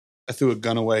I threw a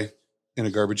gun away in a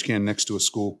garbage can next to a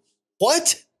school.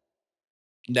 What?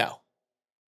 No.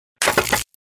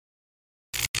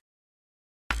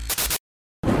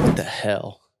 What the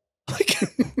hell? Like,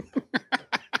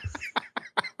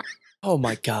 oh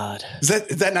my God. Is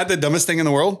that not the dumbest thing in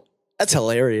the world? That's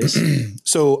hilarious.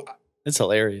 So It's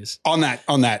hilarious. on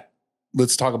that,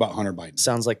 let's talk about Hunter Biden.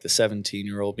 Sounds like the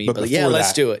 17-year-old me, But but yeah, before let's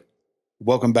that- do it.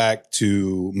 Welcome back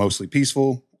to Mostly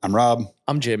Peaceful. I'm Rob.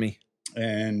 I'm Jimmy.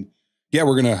 And yeah,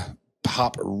 we're going to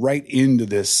hop right into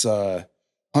this Hunter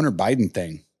Biden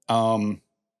thing.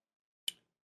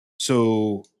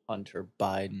 So Hunter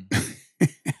Biden.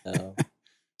 No.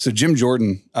 So Jim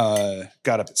Jordan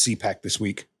got up at CPAC this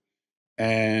week,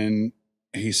 and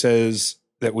he says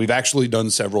that we've actually done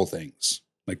several things.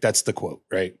 Like, that's the quote,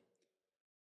 right?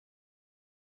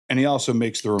 And he also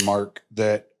makes the remark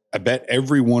that I bet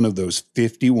every one of those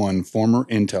 51 former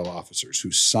intel officers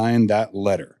who signed that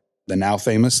letter, the now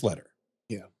famous letter,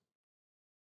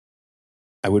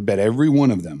 I would bet every one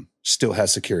of them still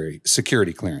has security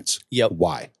clearance. Yep.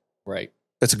 Why? Right.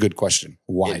 That's a good question.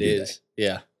 Why It do is. they?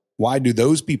 Yeah. Why do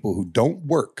those people who don't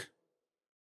work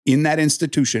in that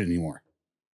institution anymore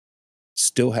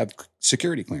still have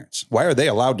security clearance? Why are they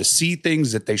allowed to see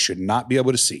things that they should not be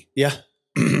able to see? Yeah.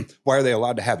 Why are they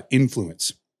allowed to have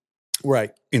influence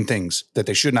Right. in things that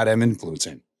they should not have influence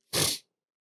in?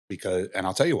 And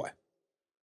I'll tell you why.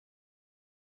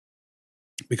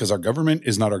 Because our government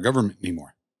is not our government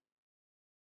anymore.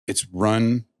 It's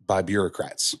run by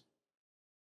bureaucrats.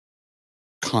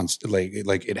 Constantly,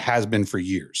 like it has been for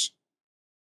years.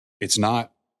 It's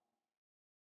not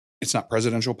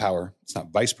presidential power. It's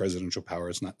not vice presidential power.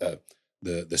 It's not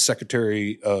the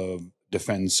Secretary of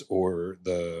Defense or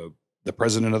the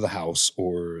President of the House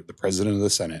or the President of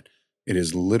the Senate. It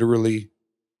is literally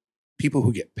people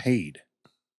who get paid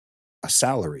a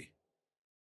salary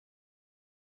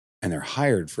and they're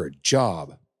hired for a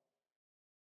job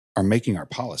are making our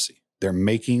policy. They're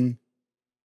making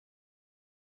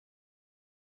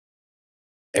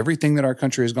everything that our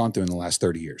country has gone through in the last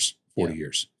 30 years, 40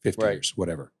 years, 50 years,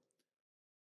 whatever,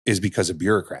 is because of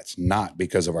bureaucrats, not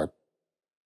because of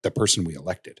the person we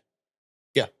elected.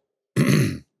 Yeah.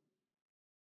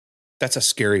 That's a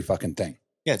scary fucking thing.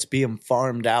 Yeah. It's being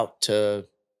farmed out to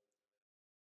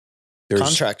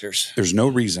contractors. There's no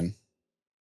reason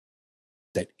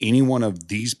that any one of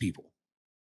these people,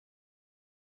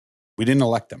 we didn't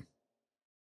elect them.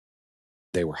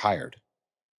 They were hired.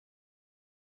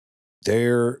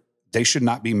 They should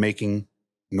not be making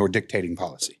nor dictating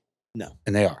policy. No.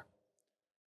 And they are.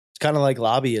 It's kind of like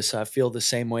lobbyists. I feel the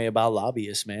same way about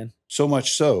lobbyists, man. So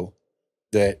much so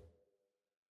that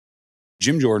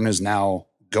Jim Jordan is now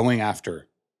going after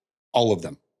all of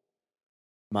them.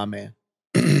 My man.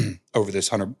 Over this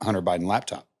Hunter Biden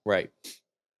laptop. Right.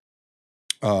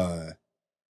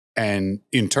 And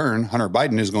in turn, Hunter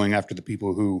Biden is going after the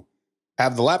people who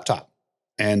have the laptop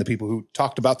and the people who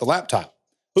talked about the laptop.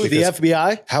 Who, the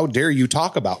FBI? How dare you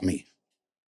talk about me?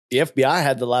 The FBI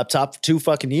had the laptop for 2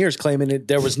 fucking years claiming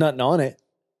there was nothing on it.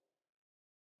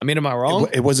 I mean, am I wrong?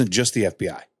 It wasn't just the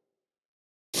FBI.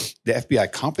 The FBI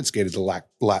confiscated the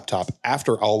laptop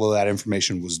after all of that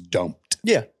information was dumped.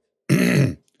 Yeah.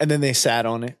 And then they sat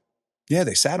on it. Yeah,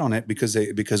 they sat on it because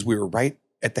we were right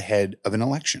at the head of an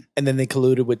election. And then they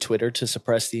colluded with Twitter to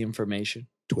suppress the information.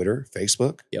 Twitter,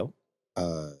 Facebook. Yep.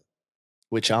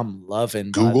 Which I'm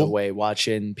loving, Google. by the way,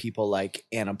 watching people like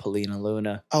Anna Paulina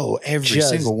Luna. Oh, every Just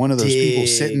single one of those people dig.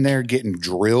 sitting there getting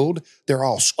drilled, they're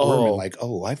all squirming like,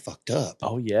 oh, I fucked up.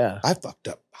 Oh, yeah. I fucked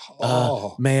up.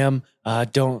 Oh. Ma'am,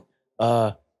 don't,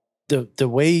 the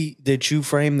way that you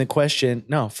frame the question,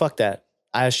 no, fuck that.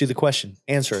 I asked you the question.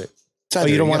 Answer it. It's Oh, either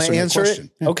you don't a want yes to or no answer it?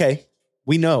 question. Yeah. Okay.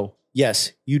 We know.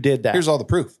 Yes, you did that. Here's all the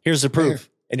proof. Here's the proof. Right here.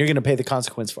 And you're going to pay the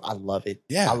consequence for I love it.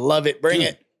 Yeah. I love it. Bring Dude.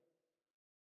 it.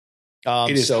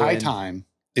 It is high time.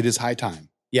 It is high time.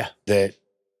 Yeah. That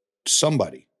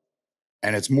somebody,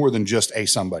 and it's more than just a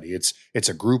somebody, it's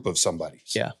a group of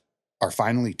somebodies. Yeah. Are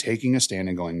finally taking a stand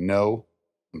and going, no,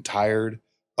 I'm tired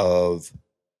of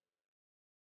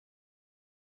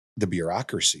the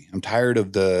bureaucracy. I'm tired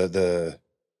of the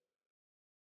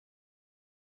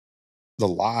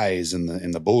lies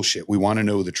and the bullshit. We want to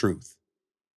know the truth.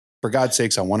 For God's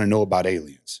sakes, I want to know about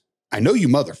aliens. I know you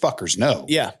motherfuckers know.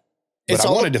 Yeah. But I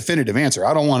want a definitive answer.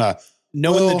 I don't want to.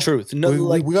 Knowing the truth. No,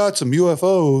 we got some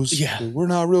UFOs. Yeah. But we're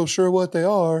not real sure what they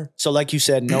are. So like you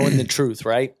said, knowing the truth,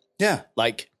 right? Yeah.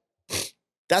 Like,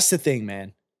 that's the thing,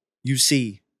 man. You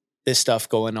see this stuff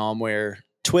going on where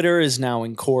Twitter is now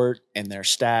in court and their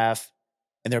staff,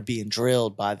 and they're being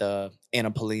drilled by the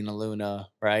Anna Paulina Luna,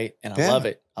 right? And I love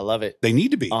it. I love it. They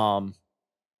need to be.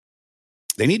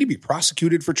 They need to be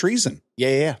prosecuted for treason.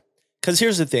 Yeah. Because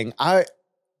here's the thing.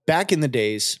 Back in the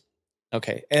days,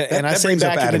 okay, and I That say brings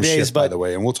up back in the Adam days, Schiff, by but the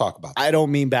way, and we'll talk about that. I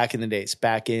don't mean back in the days.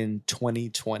 Back in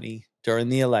 2020 during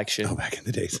the election. Oh, back in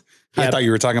the days. Yeah. I thought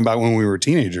you were talking about when we were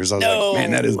teenagers. I was No. like,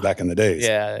 man, that is back in the days.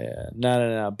 Yeah.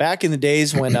 No. Back in the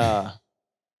days when,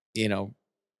 you know,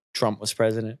 Trump was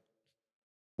president.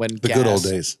 When The good old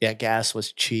days. Yeah, gas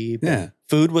was cheap. Yeah. And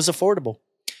food was affordable.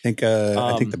 I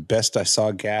think the best I saw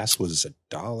gas was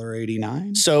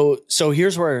 $1.89 So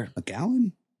here's where a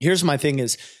gallon. here's my thing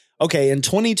is, okay, in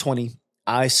 2020,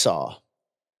 I saw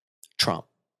Trump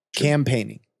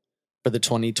campaigning for the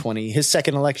 2020, his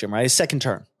second election, right? His second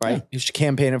term, right? Yeah. He's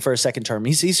campaigning for a second term.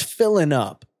 He's filling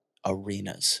up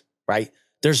arenas, right?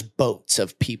 There's boats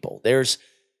of people. There's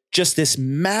just this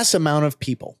mass amount of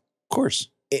people Of course.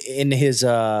 in his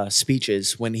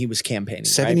speeches when he was campaigning.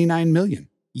 79 million.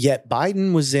 Yet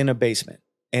Biden was in a basement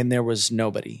and there was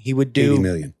nobody. He would 80 do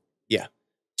million.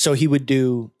 So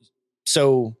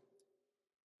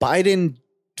Biden,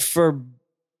 from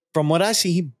what I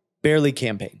see, he barely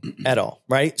campaigned at all,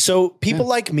 right? So people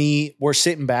like me were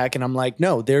sitting back and I'm like,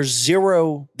 no, there's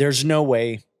no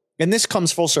way. And this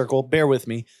comes full circle. Bear with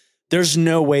me. There's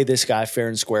no way this guy fair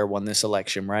and square won this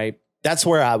election, right? That's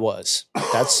where I was.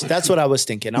 That's what I was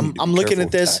thinking. I'm looking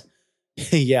at this.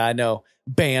 Yeah, I know.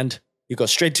 Banned. You go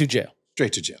straight to jail.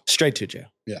 Straight to jail. Straight to jail.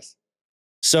 Yes.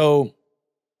 So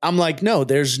I'm like, no,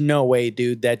 there's no way,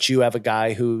 dude, that you have a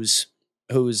guy who's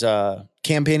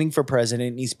campaigning for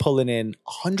president. And he's pulling in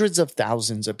hundreds of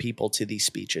thousands of people to these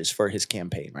speeches for his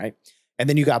campaign, right? And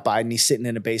then you got Biden. He's sitting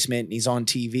in a basement and he's on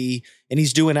TV and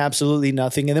he's doing absolutely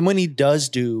nothing. And then when he does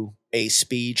do a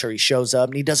speech or he shows up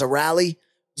and he does a rally,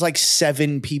 there's like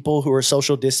 7 people who are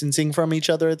social distancing from each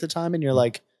other at the time. And you're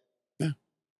like,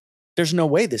 there's no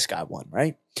way this guy won,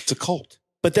 right? It's a cult.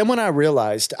 But then when I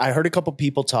realized, I heard a couple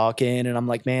people talking and I'm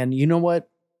like, man, you know what?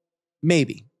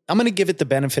 Maybe. I'm going to give it the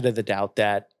benefit of the doubt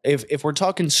that if we're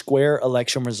talking square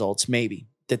election results, maybe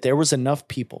that there was enough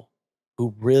people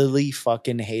who really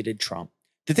fucking hated Trump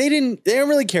that they didn't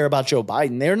really care about Joe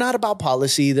Biden. They're not about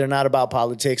policy. They're not about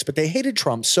politics, but they hated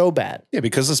Trump so bad. Yeah,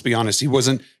 because let's be honest, he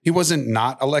wasn't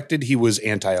not elected. He was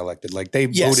anti-elected. Like they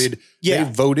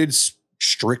voted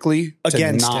strictly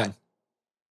against him.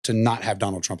 To not have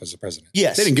Donald Trump as the president.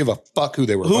 Yes. They didn't give a fuck who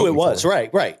they were voting it was. for.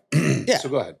 Right. Yeah. So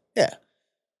go ahead. Yeah.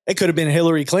 It could have been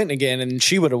Hillary Clinton again, and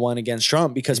she would have won against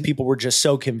Trump because people were just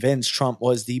so convinced Trump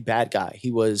was the bad guy. He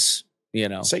was,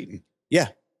 Satan. Yeah.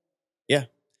 The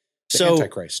So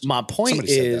Antichrist. my point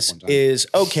Somebody said that one time. is,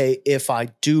 okay, if I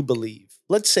do believe,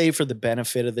 let's say for the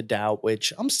benefit of the doubt,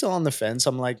 which I'm still on the fence.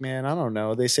 I'm like, man, I don't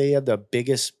know. They say you have the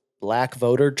biggest black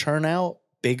voter turnout,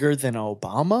 bigger than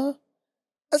Obama.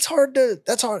 That's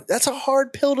a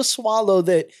hard pill to swallow,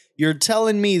 that you're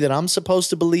telling me that I'm supposed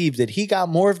to believe that he got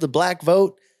more of the black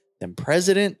vote than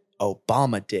President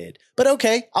Obama did. But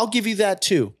okay, I'll give you that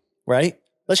too, right?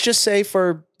 Let's just say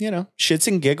for, shits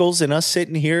and giggles and us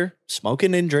sitting here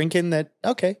smoking and drinking that,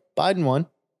 okay, Biden won.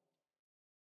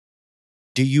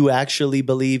 Do you actually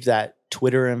believe that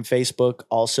Twitter and Facebook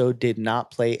also did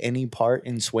not play any part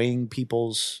in swaying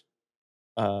people's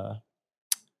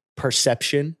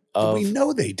perception of? We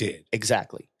know they did.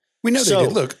 Exactly. We know they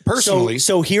did. Look, personally.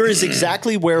 So here is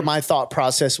exactly where my thought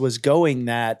process was going.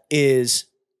 That is,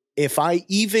 if I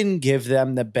even give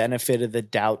them the benefit of the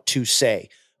doubt to say,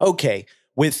 okay,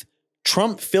 with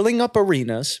Trump filling up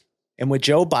arenas and with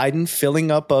Joe Biden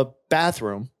filling up a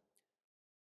bathroom,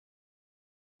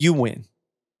 you win.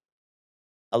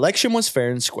 Election was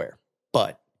fair and square.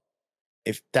 But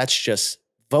if that's just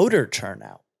voter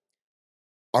turnout,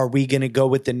 are we going to go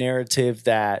with the narrative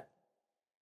that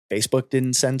Facebook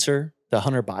didn't censor the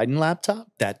Hunter Biden laptop,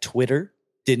 that Twitter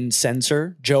didn't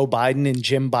censor Joe Biden and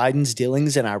Jim Biden's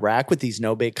dealings in Iraq with these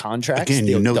no-bid contracts?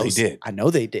 Again, they did. I know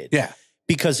they did. Yeah.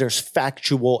 Because there's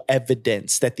factual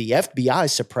evidence that the FBI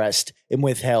suppressed and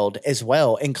withheld as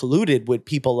well and colluded with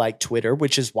people like Twitter,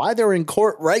 which is why they're in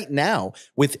court right now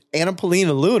with Anna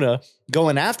Paulina Luna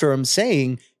going after him,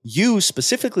 saying you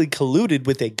specifically colluded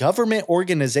with a government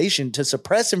organization to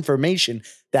suppress information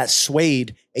that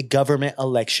swayed a government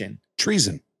election.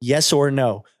 Treason. Yes or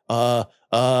no? I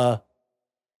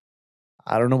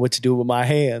don't know what to do with my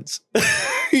hands.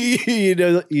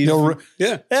 Yeah.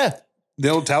 The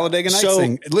old Talladega Nights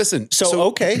thing. Listen. So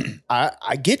okay,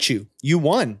 I get you. You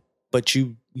won, but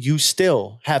you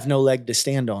still have no leg to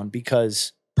stand on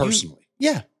because personally.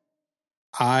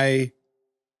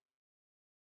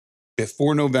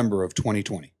 Before November of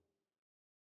 2020,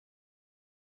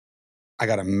 I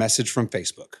got a message from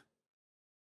Facebook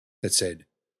that said,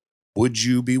 would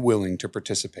you be willing to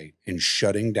participate in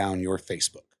shutting down your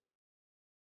Facebook?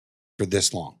 for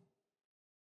this long.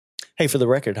 Hey, for the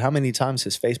record, how many times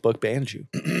has Facebook banned you?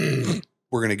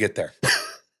 We're going to get there.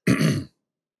 And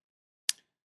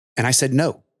I said,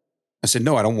 no. I said,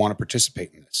 no, I don't want to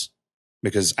participate in this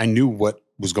because I knew what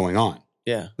was going on.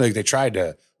 Yeah. Like they tried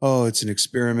to, oh, it's an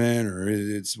experiment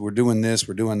or we're doing this,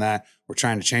 we're doing that. We're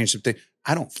trying to change something.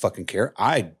 I don't fucking care.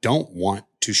 I don't want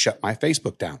to shut my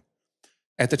Facebook down.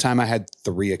 At the time I had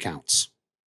 3 accounts,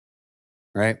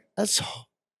 right? That's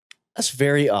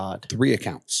very odd. 3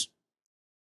 accounts.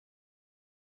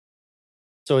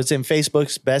 So it's in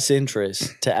Facebook's best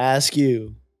interest to ask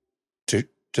you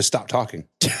to stop talking.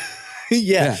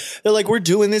 yeah. They're like, we're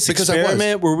doing this Because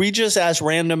experiment where we just ask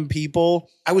random people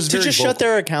I was to very just vocal. shut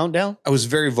their account down. I was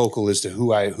very vocal as to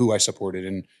who I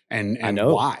supported and I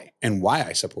know. why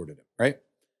I supported him, right?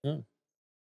 Yeah.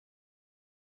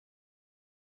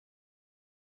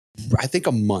 I think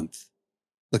a month,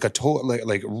 like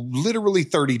like literally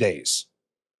 30 days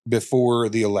before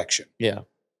the election. Yeah.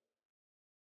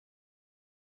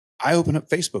 I open up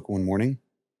Facebook one morning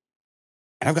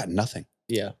and I've got nothing.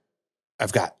 Yeah. I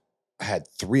had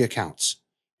 3 accounts.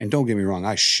 And don't get me wrong,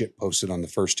 I shit posted on the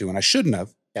first 2 and I shouldn't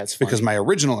have That's funny. because my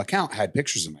original account had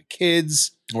pictures of my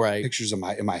kids, right. pictures of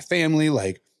my family,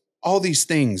 like all these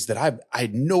things that I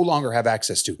no longer have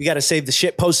access to. You got to save the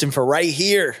shit posting for right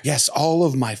here. Yes, all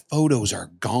of my photos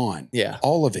are gone. Yeah.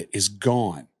 All of it is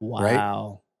gone. Right?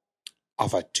 Wow.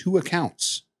 Off of 2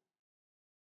 accounts.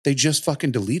 They just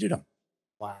fucking deleted them.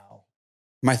 Wow.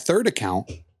 My 3rd account,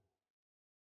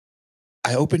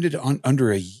 I opened it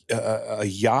under a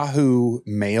Yahoo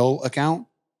Mail account.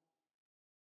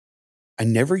 I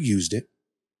never used it.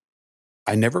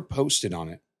 I never posted on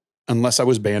it unless I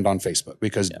was banned on Facebook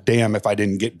because damn if I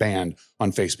didn't get banned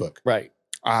on Facebook. Right.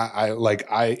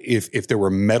 If there were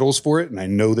medals for it, and I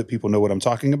know that people know what I'm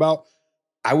talking about,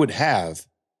 I would have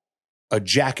a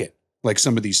jacket like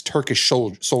some of these Turkish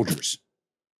soldiers,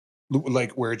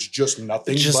 like where it's just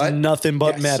nothing, nothing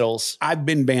but yes. medals. I've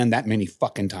been banned that many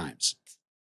fucking times.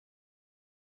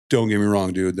 Don't get me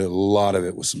wrong, dude. A lot of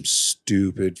it was some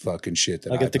stupid fucking shit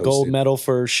that I I get the posted. gold medal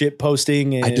for shit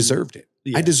posting. And I deserved it.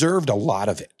 Yeah. I deserved a lot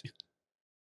of it.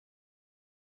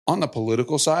 On the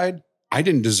political side, I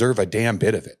didn't deserve a damn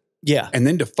bit of it. Yeah. And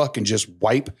then to fucking just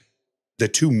wipe the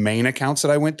 2 main accounts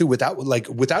that I went through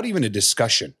without even a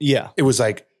discussion. Yeah. It was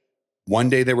like one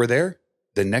day they were there.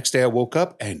 The next day I woke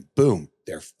up and boom,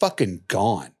 they're fucking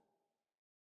gone.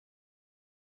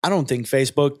 I don't think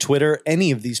Facebook, Twitter, any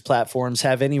of these platforms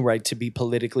have any right to be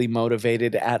politically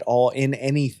motivated at all in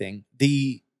anything.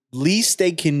 The least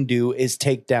they can do is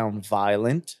take down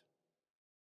violent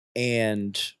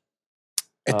and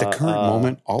At the current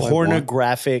moment, all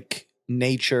pornographic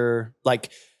nature.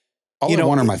 Like, I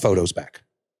want are my photos back.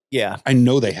 Yeah. I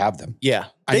know they have them. Yeah.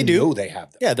 I know they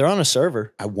have them. Yeah, they're on a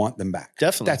server. I want them back.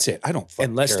 Definitely. That's it. I don't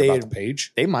fucking Unless care about the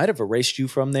page. They might have erased you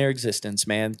from their existence,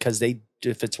 man, because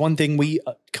if it's one thing we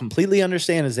completely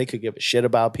understand is they could give a shit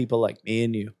about people like me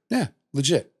and you. Yeah,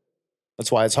 legit.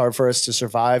 That's why it's hard for us to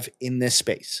survive in this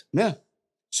space. Yeah.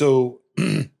 So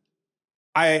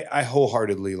I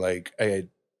wholeheartedly I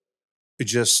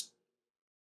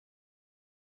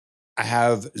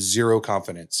have zero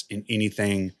confidence in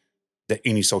anything that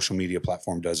any social media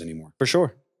platform does anymore. For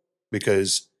sure.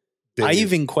 Because I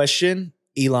even question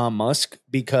Elon Musk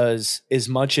because as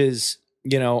much as,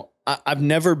 I've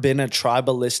never been a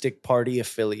tribalistic party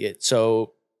affiliate.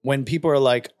 So when people are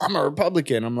like, I'm a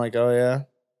Republican, I'm like, oh yeah,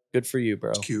 good for you,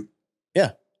 bro. It's cute.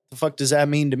 Yeah. The fuck does that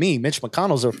mean to me? Mitch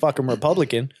McConnell's a fucking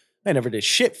Republican. I never did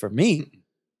shit for me.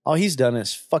 All he's done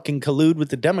is fucking collude with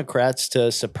the Democrats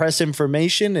to suppress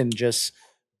information and just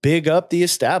big up the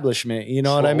establishment. You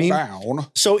know what I mean? Down.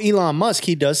 So Elon Musk,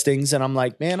 he does things and I'm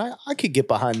like, man, I could get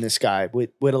behind this guy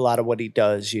with a lot of what he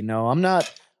does. I'm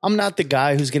not the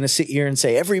guy who's going to sit here and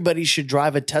say everybody should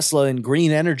drive a Tesla and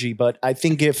green energy. But I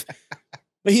think if,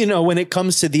 when it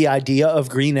comes to the idea of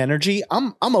green energy,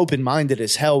 I'm open-minded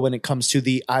as hell when it comes to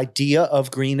the idea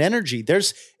of green energy.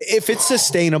 If it's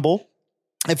sustainable,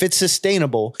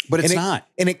 but it's not.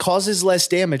 And it causes less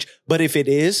damage. But if it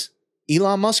is,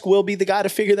 Elon Musk will be the guy to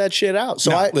figure that shit out.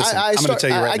 So I'm going to tell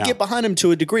you right now. I get behind him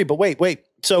to a degree, but wait.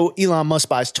 So Elon Musk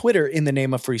buys Twitter in the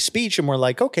name of free speech. And we're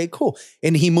like, okay, cool.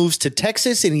 And he moves to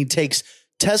Texas and he takes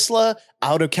Tesla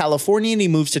out of California and he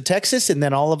moves to Texas. And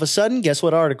then all of a sudden, guess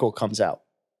what article comes out?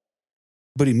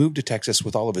 But he moved to Texas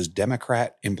with all of his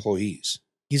Democrat employees.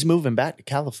 He's moving back to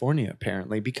California,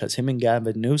 apparently, because him and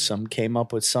Gavin Newsom came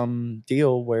up with some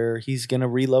deal where he's going to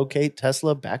relocate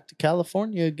Tesla back to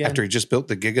California again. After he just built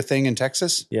the Giga thing in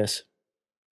Texas? Yes.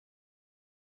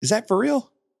 Is that for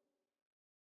real?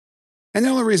 And the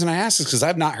only reason I ask is because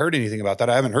I've not heard anything about that.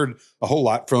 I haven't heard a whole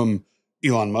lot from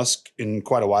Elon Musk in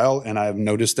quite a while, and I've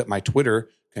noticed that my Twitter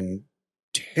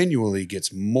continually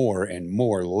gets more and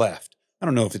more left. I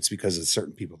don't know if it's because of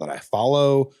certain people that I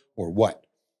follow or what,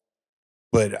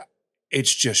 but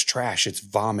it's just trash. It's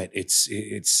vomit.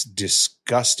 It's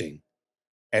disgusting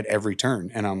at every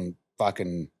turn, and I'm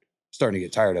fucking starting to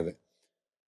get tired of it.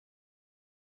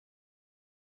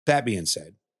 That being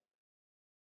said,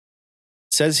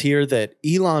 It says here that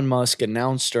Elon Musk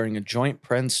announced during a joint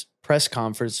press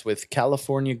conference with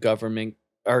California Governor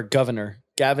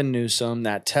Gavin Newsom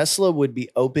that Tesla would be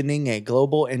opening a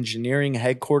global engineering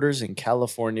headquarters in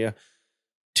California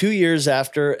 2 years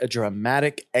after a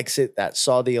dramatic exit that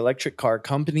saw the electric car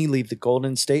company leave the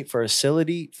Golden State for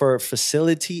a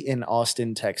facility in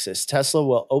Austin, Texas. Tesla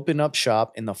will open up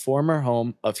shop in the former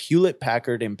home of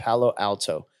Hewlett-Packard in Palo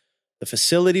Alto. The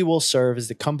facility will serve as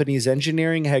the company's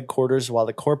engineering headquarters while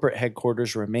the corporate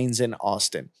headquarters remains in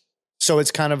Austin. So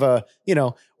it's kind of a,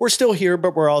 we're still here,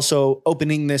 but we're also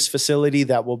opening this facility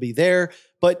that will be there.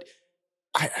 But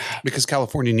because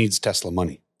California needs Tesla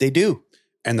money. They do.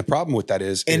 And the problem with that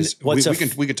is we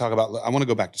can talk about, I want to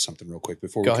go back to something real quick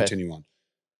before we continue on.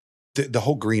 The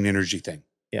whole green energy thing.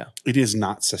 Yeah. It is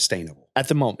not sustainable. At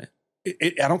the moment.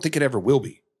 I don't think it ever will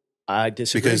be. I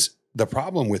disagree. Because the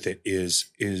problem with it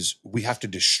is we have to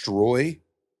destroy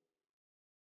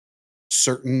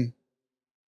certain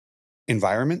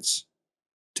environments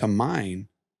to mine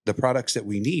the products that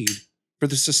we need for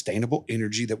the sustainable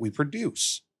energy that we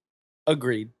produce.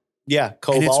 Agreed. Yeah,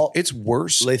 cobalt. It's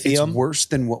worse. Lithium. It's worse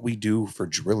than what we do for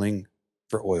drilling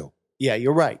for oil. Yeah,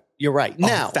 you're right. You're right.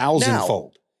 Now,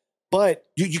 1,000-fold. But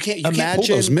you can't pull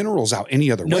those minerals out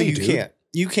any other way. No, you dude. can't.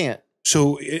 You can't.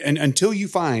 So and until you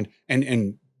find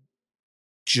and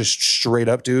just straight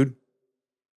up, dude,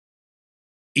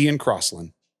 Ian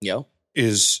Crossland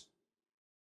is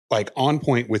like on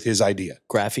point with his idea.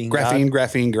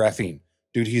 Graphene.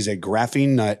 Dude, he's a graphene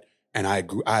nut, and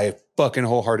I fucking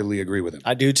wholeheartedly agree with him.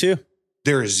 I do too.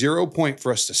 There is 0 point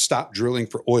for us to stop drilling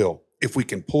for oil if we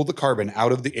can pull the carbon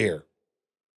out of the air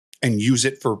and use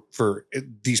it for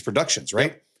these productions,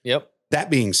 right? Yep. That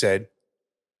being said,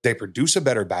 they produce a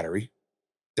better battery.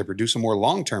 They produce a more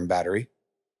long-term battery.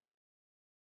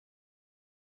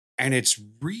 And it's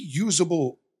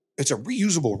reusable. It's a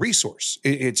reusable resource.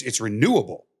 It's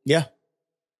renewable. Yeah.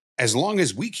 As long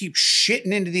as we keep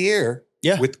shitting into the air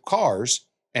with cars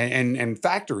and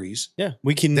factories,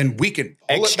 we can pull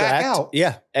it back out.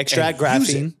 Yeah. Extract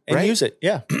graphene and use it.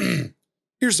 Yeah.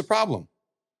 Here's the problem.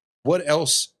 What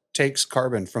else takes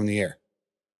carbon from the air?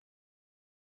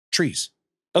 Trees.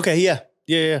 Okay.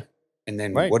 Yeah. And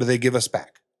then what do they give us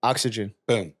back? Oxygen.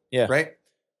 Boom. Yeah. Right.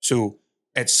 So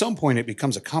at some point it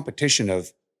becomes a competition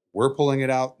of we're pulling it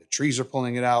out. The trees are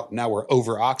pulling it out. Now we're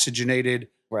over oxygenated.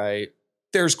 Right.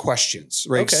 There's questions,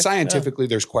 right? Okay. Scientifically,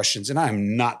 there's questions. And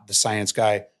I'm not the science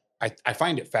guy. I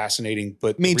find it fascinating,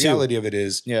 but the reality of it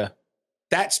is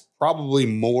that's probably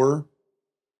more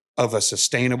of a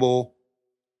sustainable,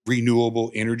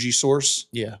 renewable energy source.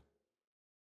 Yeah.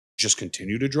 Just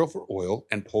continue to drill for oil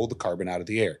and pull the carbon out of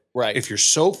the air. Right. If you're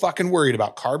so fucking worried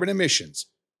about carbon emissions,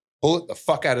 pull it the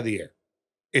fuck out of the air.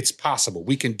 It's possible.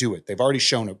 We can do it. They've already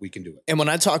shown it. We can do it. And when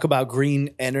I talk about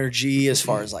green energy, as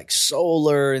far as like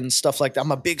solar and stuff like that,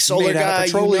 I'm a big solar guy.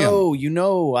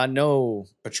 Petroleum. I know.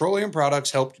 Petroleum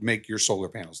products help make your solar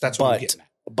panels. That's what I'm getting at.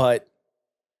 But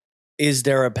is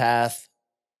there a path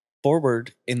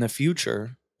forward in the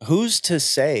future? Who's to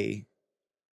say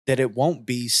that it won't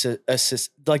be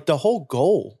like the whole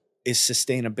goal is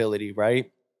sustainability,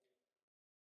 right?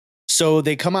 So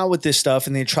they come out with this stuff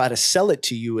and they try to sell it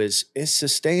to you as it's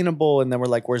sustainable. And then we're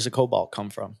like, where's the cobalt come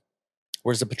from?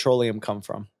 Where's the petroleum come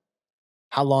from?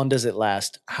 How long does it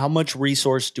last? How much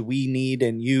resource do we need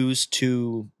and use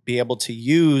to be able to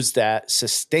use that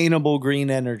sustainable green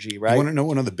energy, right? You want to know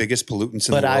one of the biggest pollutants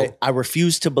in the world? But I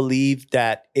refuse to believe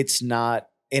that it's not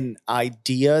an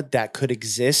idea that could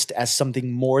exist as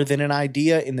something more than an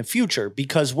idea in the future,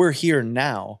 because we're here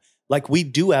now. Like we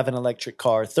do have an electric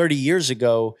car 30 years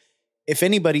ago. If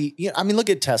anybody, look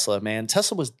at Tesla, man.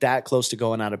 Tesla was that close to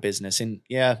going out of business. And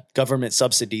government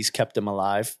subsidies kept them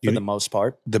alive for the most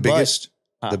part. The biggest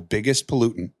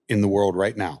pollutant in the world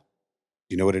right now.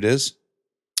 You know what it is?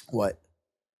 What?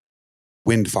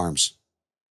 Wind farms.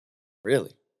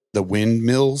 Really? The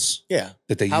windmills that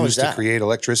they use to create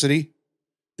electricity.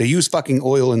 They use fucking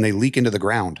oil and they leak into the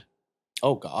ground.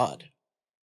 Oh, God.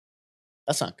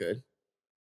 That's not good.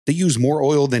 They use more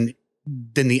oil than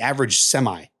the average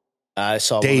semi. I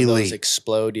saw one of those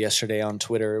explode yesterday on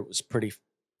Twitter. It was pretty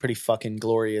fucking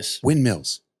glorious.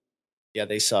 Windmills. Yeah,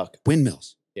 they suck.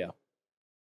 Windmills. Yeah.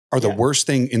 Are the worst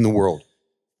thing in the world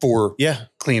for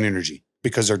clean energy.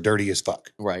 because they're dirty as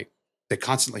fuck. Right. They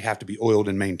constantly have to be oiled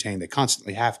and maintained. They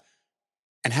constantly have,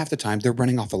 and half the time they're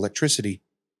running off electricity,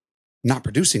 not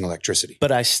producing electricity.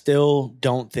 But I still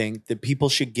don't think that people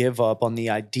should give up on the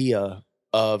idea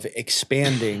of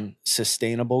expanding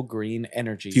sustainable green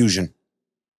energy. Fusion.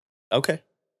 Okay.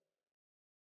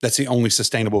 That's the only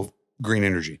sustainable green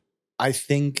energy. I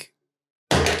think.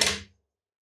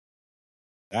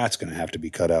 That's going to have to be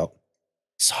cut out.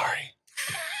 Sorry.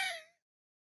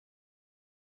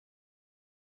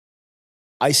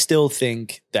 I still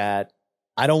think that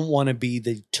I don't want to be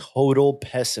the total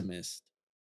pessimist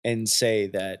and say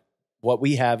that what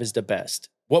we have is the best.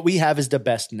 What we have is the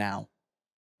best now.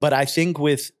 But I think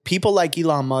with people like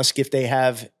Elon Musk, if they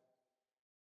have,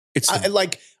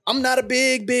 I'm not a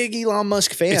big Elon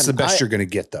Musk fan. It's the best you're going to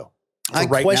get, though. For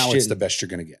right now, it's the best you're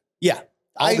going to get. Yeah.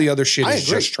 All the other shit is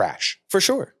agree. just trash. For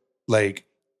sure. Like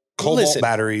cobalt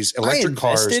batteries, electric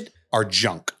cars are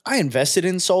junk. I invested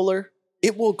in solar.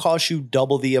 It will cost you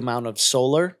double the amount of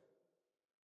solar,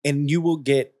 and you will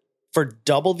get, for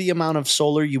double the amount of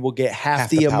solar, you will get half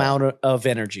the amount of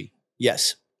energy.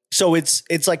 Yes. So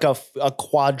it's like a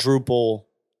quadruple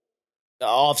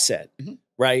offset,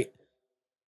 right?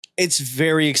 It's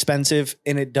very expensive,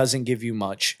 and it doesn't give you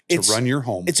much. To run your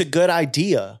home. It's a good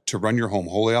idea. To run your home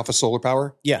wholly off of solar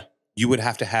power. Yeah. You would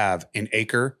have to have an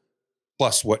acre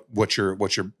plus what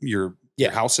your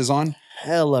house is on.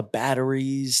 Hella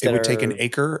batteries. It would take an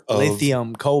acre of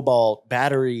lithium, cobalt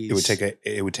batteries.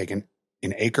 It would take an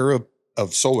acre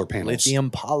of solar panels. Lithium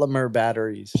polymer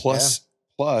batteries. Plus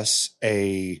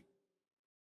a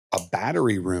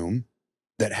battery room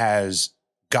that has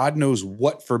God knows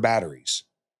what for batteries.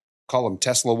 Call them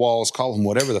Tesla walls, call them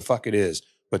whatever the fuck it is,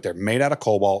 but they're made out of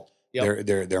cobalt. Yep.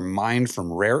 They're mined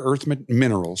from rare earth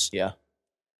minerals. Yeah.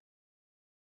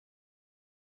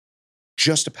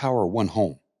 Just to power one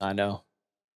home. I know.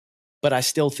 But I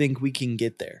still think we can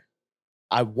get there.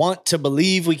 I want to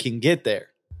believe we can get there.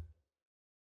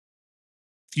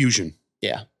 Fusion.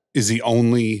 Yeah. Is the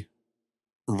only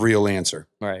real answer.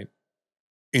 Right.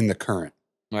 In the current.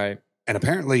 Right. And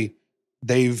apparently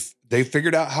they've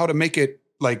figured out how to make it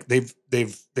like they've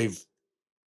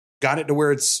got it to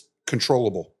where it's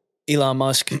controllable. Elon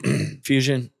Musk,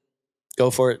 Fusion, go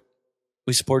for it.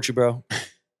 We support you, bro.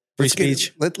 Free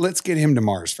speech. Let's get him to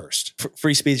Mars first.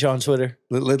 Free speech on Twitter.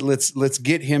 Let's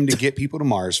get him to get people to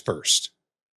Mars first.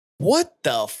 What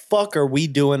the fuck are we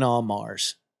doing on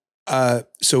Mars?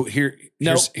 So here's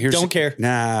don't care.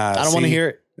 Nah, I don't want to hear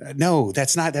it. No,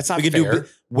 that's not we could fair. do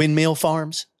windmill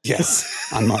farms. Yes,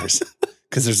 on Mars.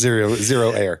 Because there's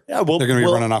zero air. Yeah, they're going to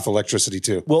be running off electricity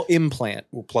too. We'll implant.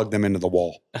 We'll plug them into the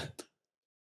wall.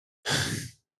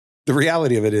 The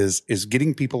reality of it is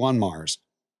getting people on Mars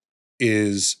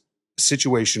is a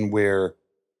situation where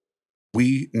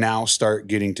we now start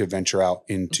getting to venture out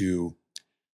into.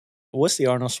 What's the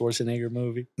Arnold Schwarzenegger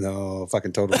movie? No,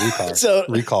 fucking Total Recall.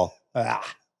 Recall.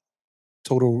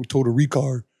 Total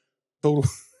Recall.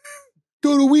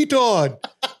 Total retard.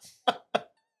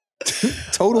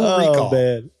 Total recall.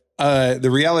 Man.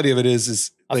 The reality of it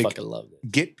is I fucking love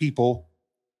it. Get people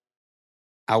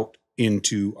out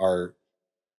into our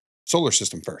solar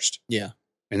system first. Yeah.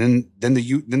 And then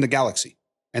the galaxy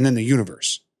and then the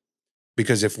universe.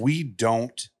 Because if we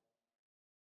don't.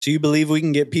 So you believe we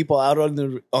can get people out on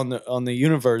the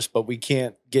universe, but we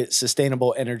can't get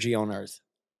sustainable energy on Earth?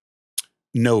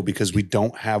 No, because we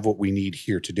don't have what we need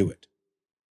here to do it.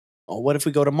 Oh, what if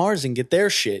we go to Mars and get their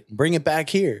shit and bring it back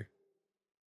here?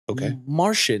 Okay.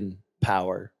 Martian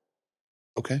power.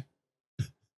 Okay.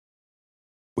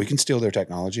 We can steal their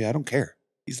technology. I don't care.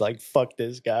 He's like, fuck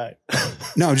this guy.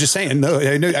 No, I'm just saying. No,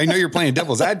 I know you're playing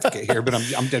devil's advocate here, but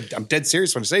I'm dead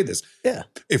serious when I say this. Yeah.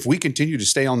 If we continue to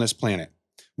stay on this planet,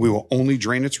 we will only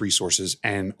drain its resources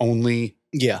and only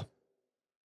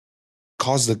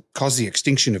cause the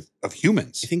extinction of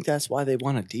humans. You think that's why they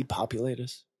want to depopulate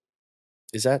us?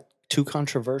 Is that too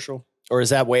controversial, or is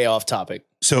that way off topic?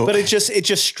 But it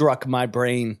just struck my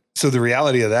brain. So the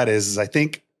reality of that is I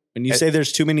think when you say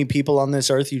there's too many people on this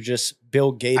earth, you just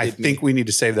Bill Gated me. I think we need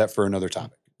to save that for another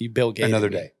topic. You Bill Gated another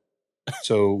me. day.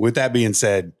 So with that being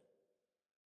said,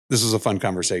 this was a fun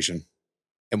conversation.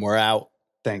 And we're out.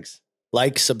 Thanks.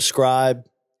 Like, subscribe,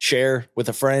 share with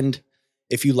a friend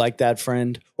if you like that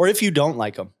friend, or if you don't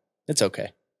like them. It's okay.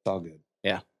 It's all good.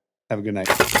 Yeah. Have a good night.